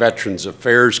of our Veterans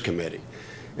Affairs Committee.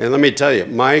 And let me tell you,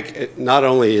 Mike, not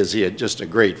only is he just a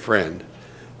great friend,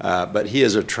 but he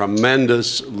is a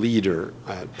tremendous leader,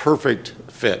 a perfect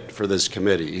fit for this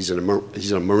committee. He's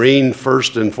a Marine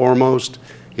first and foremost.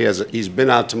 He's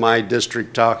been out to my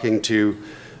district talking to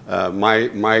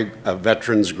my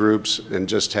veterans groups and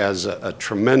just has a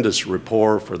tremendous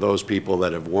rapport for those people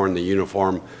that have worn the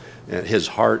uniform. And his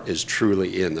heart is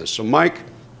truly in this. So Mike,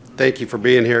 thank you for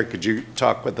being here. Could you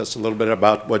talk with us a little bit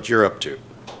about what you're up to?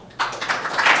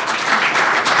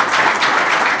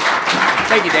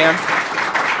 Thank you, Dan.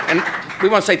 And we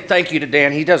want to say thank you to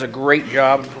Dan. He does a great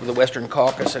job with the Western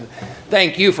Caucus, and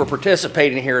thank you for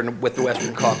participating here with the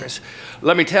Western Caucus.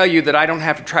 Let me tell you that I don't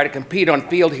have to try to compete on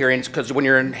field hearings, because when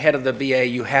you're in head of the VA,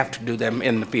 you have to do them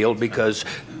in the field because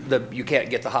you can't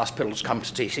get the hospitals to come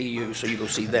to see you, so you go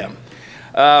see them.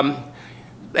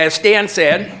 As Stan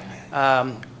said,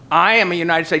 I am a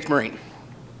United States Marine.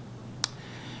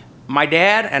 My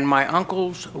dad and my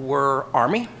uncles were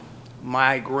Army.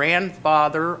 My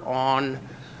grandfather on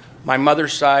my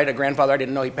mother's side, a grandfather I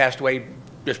didn't know, he passed away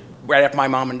just right after my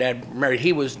mom and dad married.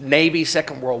 He was Navy,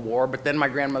 Second World War, but then my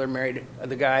grandmother married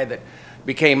the guy that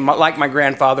became like my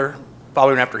grandfather.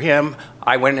 Following after him,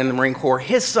 I went in the Marine Corps.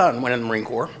 His son went in the Marine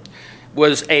Corps,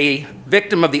 was a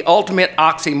victim of the ultimate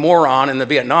oxymoron in the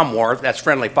Vietnam War, that's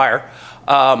friendly fire,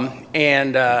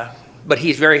 but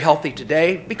he's very healthy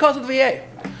today because of the VA.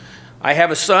 I have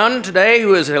a son today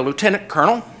who is a lieutenant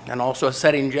colonel and also a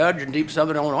sitting judge in deep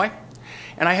southern Illinois.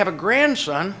 And I have a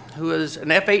grandson who is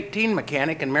an F-18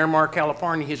 mechanic in Miramar,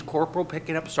 California. He's a corporal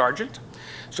picking up sergeant.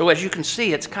 So as you can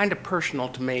see, it's kind of personal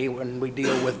to me when we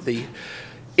deal with the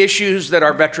issues that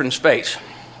our veterans face.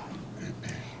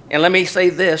 And let me say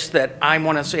this, that I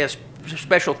want to say a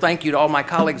special thank you to all my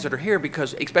colleagues that are here,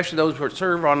 because especially those who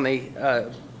serve on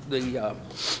the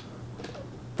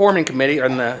forming committee, or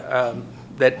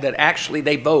that actually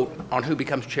they vote on who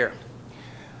becomes chair.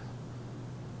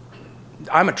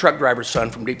 I'm a truck driver's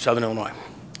son from deep southern Illinois,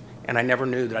 and I never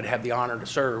knew that I'd have the honor to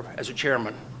serve as a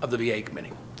chairman of the VA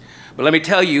committee. But let me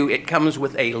tell you, it comes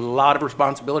with a lot of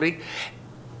responsibility,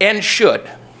 and should.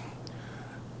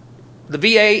 The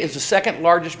VA is the second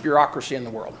largest bureaucracy in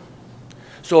the world.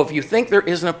 So if you think there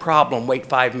isn't a problem, wait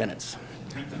 5 minutes.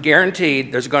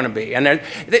 Guaranteed there's going to be.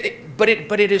 But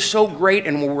it is so great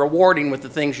and rewarding with the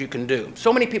things you can do.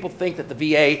 So many people think that the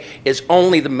VA is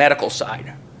only the medical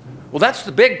side. Well, that's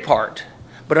the big part.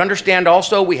 But understand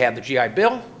also we have the GI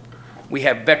Bill, we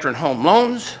have veteran home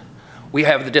loans, we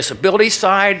have the disability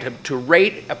side to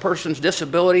rate a person's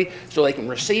disability so they can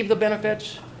receive the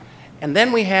benefits. And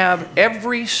then we have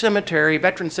every cemetery,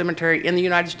 veteran cemetery in the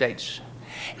United States,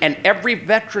 and every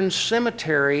veteran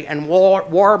cemetery and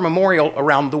war memorial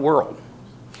around the world.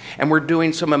 And we're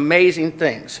doing some amazing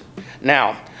things.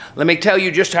 Now, let me tell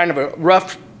you just kind of a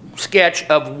rough sketch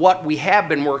of what we have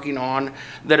been working on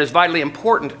that is vitally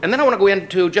important. And then I want to go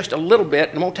into just a little bit,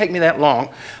 and it won't take me that long,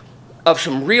 of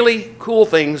some really cool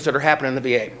things that are happening in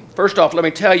the VA. First off, let me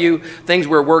tell you things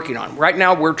we're working on. Right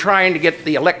now, we're trying to get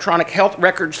the electronic health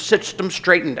records system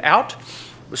straightened out.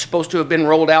 was supposed to have been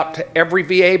rolled out to every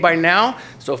VA by now.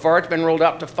 So far, it's been rolled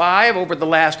out to 5 over the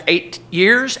last 8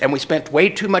 years, and we spent way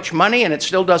too much money, and it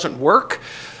still doesn't work.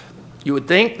 You would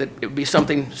think that it would be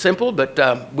something simple, but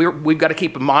we've got to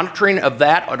keep a monitoring of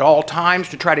that at all times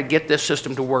to try to get this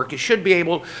system to work. You should be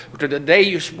able, to the day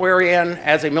you swear in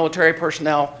as a military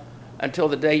personnel until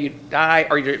the day you die,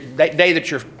 or the day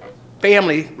that your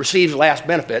family receives last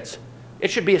benefits,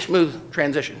 it should be a smooth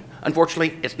transition.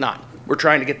 Unfortunately, it's not. We're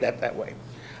trying to get that way.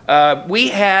 We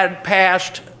had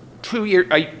passed a year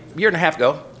and a half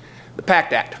ago, the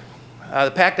PACT Act.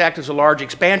 The PACT Act is a large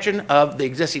expansion of the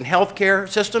existing health care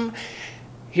system.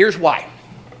 Here's why.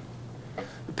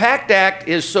 The PACT Act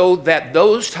is so that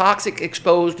those toxic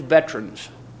exposed veterans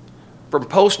from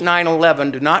post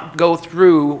 9/11 do not go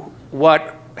through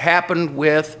what happened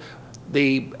with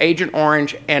the Agent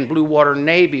Orange and Blue Water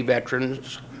Navy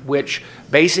veterans, which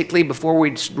basically before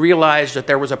we realized that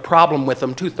there was a problem with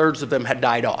them, 2/3 of them had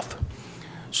died off.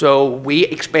 So we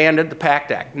expanded the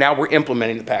PACT Act. Now we're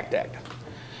implementing the PACT Act.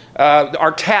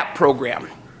 Our TAP program.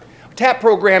 TAP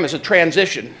program is a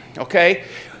transition, okay?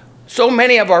 So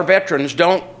many of our veterans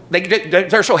don't,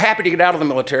 they're so happy to get out of the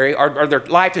military, or their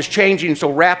life is changing so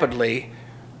rapidly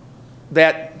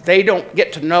that they don't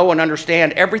get to know and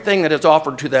understand everything that is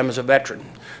offered to them as a veteran.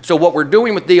 So what we're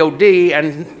doing with DOD,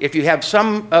 and if you have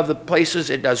some of the places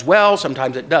it does well,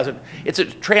 sometimes it doesn't, it's a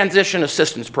transition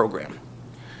assistance program.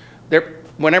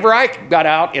 Whenever I got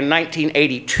out in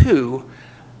 1982,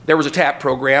 there was a TAP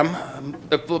program.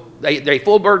 A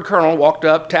full bird colonel walked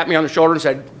up, tapped me on the shoulder and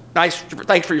said, "Nice,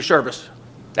 thanks for your service."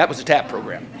 That was the TAP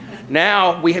program.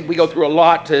 Now we go through a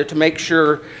lot to make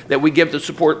sure that we give the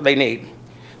support they need.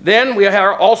 Then we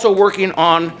are also working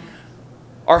on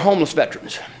our homeless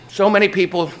veterans. So many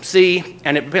people see,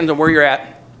 and it depends on where you're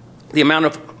at, the amount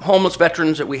of homeless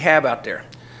veterans that we have out there.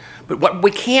 But what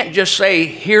we can't just say,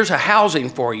 here's a housing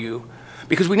for you,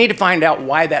 because we need to find out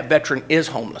why that veteran is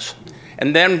homeless.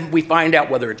 And then we find out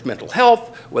whether it's mental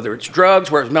health, whether it's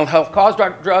drugs, whether it's mental health caused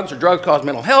drugs or drugs caused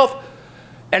mental health,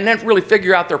 and then really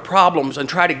figure out their problems and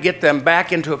try to get them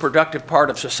back into a productive part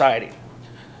of society.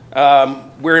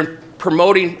 We're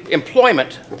promoting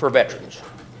employment for veterans.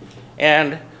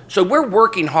 And so we're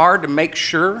working hard to make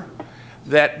sure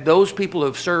that those people who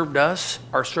have served us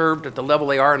are served at the level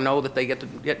they are and know that they get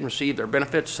and receive their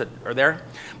benefits that are there.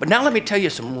 But now let me tell you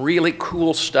some really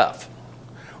cool stuff.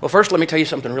 Well, first let me tell you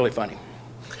something really funny.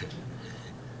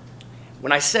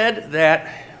 When I said that,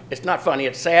 it's not funny,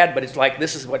 it's sad, but it's like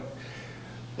this is what,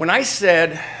 when I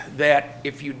said that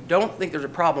if you don't think there's a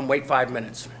problem, wait 5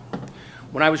 minutes.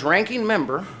 When I was ranking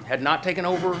member, had not taken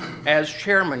over as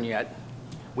chairman yet,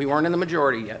 we weren't in the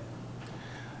majority yet,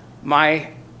 my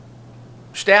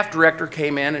staff director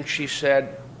came in and she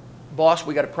said, "Boss,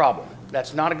 we got a problem."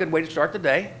 That's not a good way to start the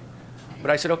day.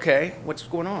 But I said, "Okay, what's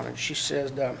going on?" And she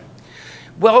says,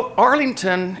 "Well,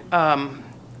 Arlington,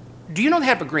 do you know they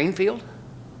have a green field?"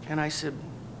 And I said,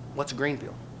 "What's a green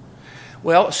field?"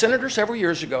 Well, a senator several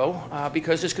years ago,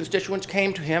 because his constituents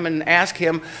came to him and asked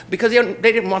him, because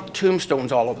they didn't want the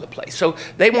tombstones all over the place. So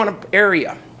they want an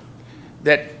area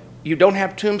that you don't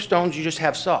have tombstones, you just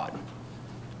have sod.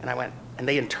 And I went, "And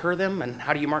they inter them, and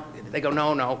how do you mark it?" They go,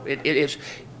 no, it is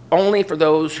only for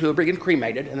those who are being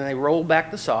cremated, and then they roll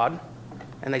back the sod,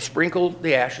 and they sprinkle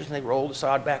the ashes, and they roll the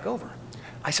sod back over.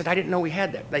 I said, "I didn't know we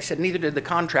had that." They said, "Neither did the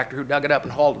contractor who dug it up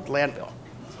and hauled it to the landfill."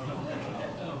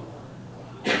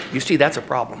 You see, that's a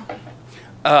problem.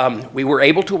 We were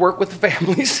able to work with the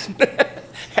families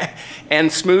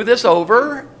and smooth this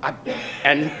over,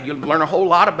 and you'll learn a whole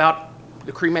lot about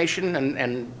the cremation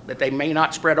and that they may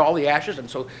not spread all the ashes, and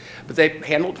so, but they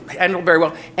handled very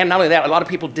well. And not only that, a lot of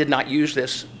people did not use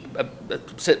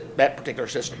that particular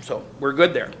system, so we're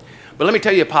good there. But let me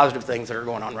tell you the positive things that are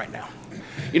going on right now.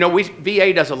 You know,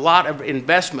 VA does a lot of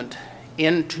investment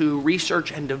into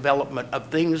research and development of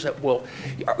things that will,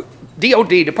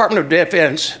 DOD, Department of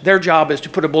Defense, their job is to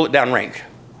put a bullet down range.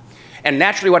 And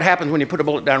naturally what happens when you put a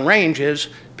bullet down range is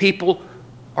people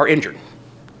are injured.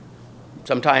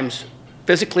 Sometimes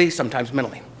physically, sometimes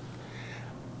mentally.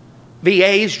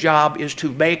 VA's job is to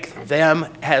make them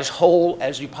as whole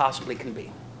as you possibly can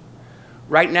be.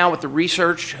 Right now with the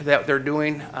research that they're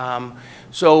doing,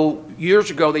 so years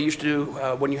ago they used to,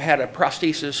 when you had a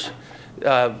prosthesis,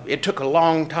 it took a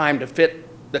long time to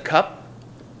fit the cup.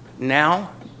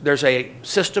 Now there's a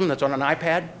system that's on an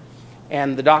iPad,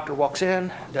 and the doctor walks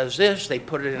in, does this, they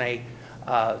put it in a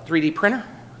 3D printer,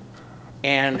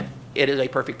 and it is a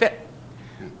perfect fit.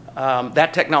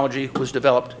 That technology was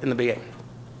developed in the VA.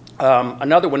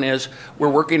 Another one is we're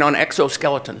working on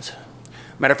exoskeletons.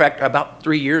 Matter of fact, about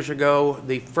 3 years ago,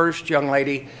 the first young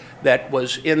lady that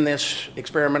was in this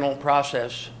experimental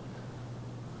process,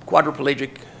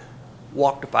 quadriplegic,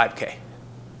 walked a 5K.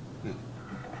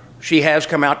 She has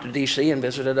come out to DC and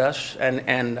visited us,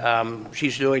 and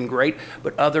she's doing great,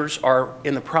 but others are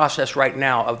in the process right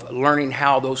now of learning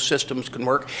how those systems can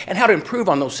work and how to improve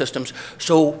on those systems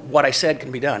so what I said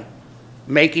can be done,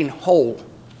 making whole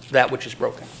that which is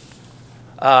broken.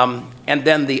 And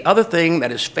then the other thing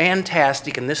that is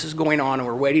fantastic, and this is going on, and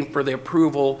we're waiting for the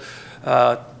approval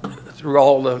through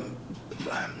all the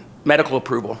medical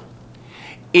approval,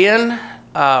 in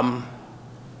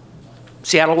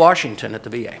Seattle, Washington at the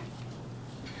VA.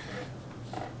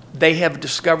 They have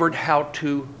discovered how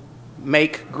to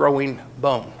make growing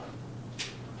bone.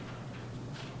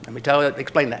 Let me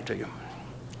explain that to you.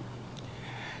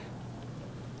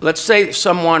 Let's say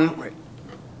someone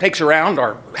takes around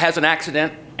or has an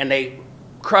accident and they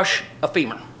crush a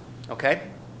femur, okay?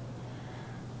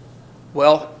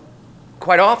 Well,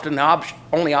 quite often the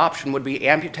only option would be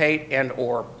amputate and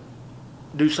or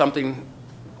do something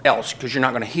else because you're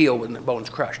not going to heal when the bone's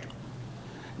crushed.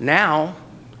 Now,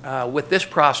 with this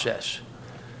process,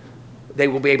 they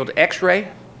will be able to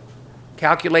x-ray,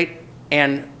 calculate,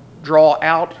 and draw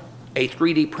out a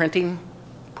 3D printing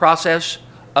process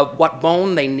of what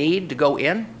bone they need to go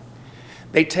in.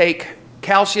 They take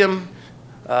calcium,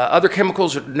 other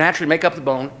chemicals that naturally make up the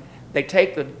bone. They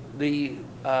take the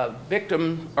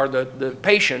victim or the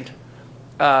patient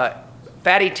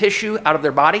fatty tissue out of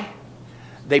their body.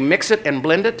 They mix it and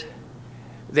blend it.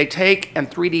 They take and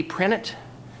 3D print it.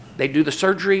 They do the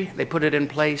surgery, they put it in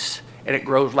place, and it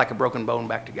grows like a broken bone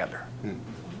back together.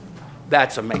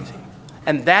 That's amazing.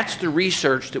 And that's the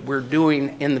research that we're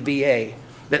doing in the VA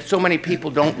that so many people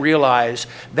don't realize.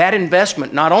 That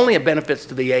investment not only benefits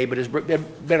the VA, but is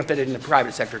benefited in the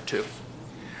private sector too.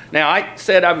 Now, I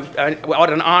said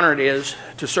what an honor it is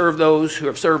to serve those who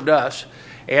have served us.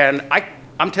 And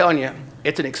I'm telling you,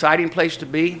 it's an exciting place to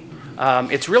be.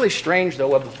 It's really strange,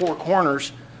 though, of the four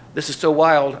corners. This is so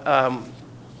wild.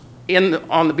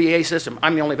 On the VA system,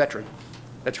 I'm the only veteran.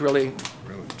 That's really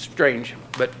strange.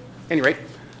 But at any rate,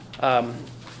 I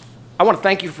want to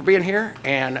thank you for being here.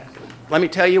 And let me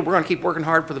tell you, we're going to keep working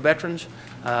hard for the veterans.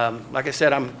 Like I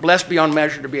said, I'm blessed beyond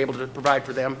measure to be able to provide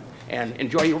for them. And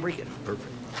enjoy your weekend. Perfect.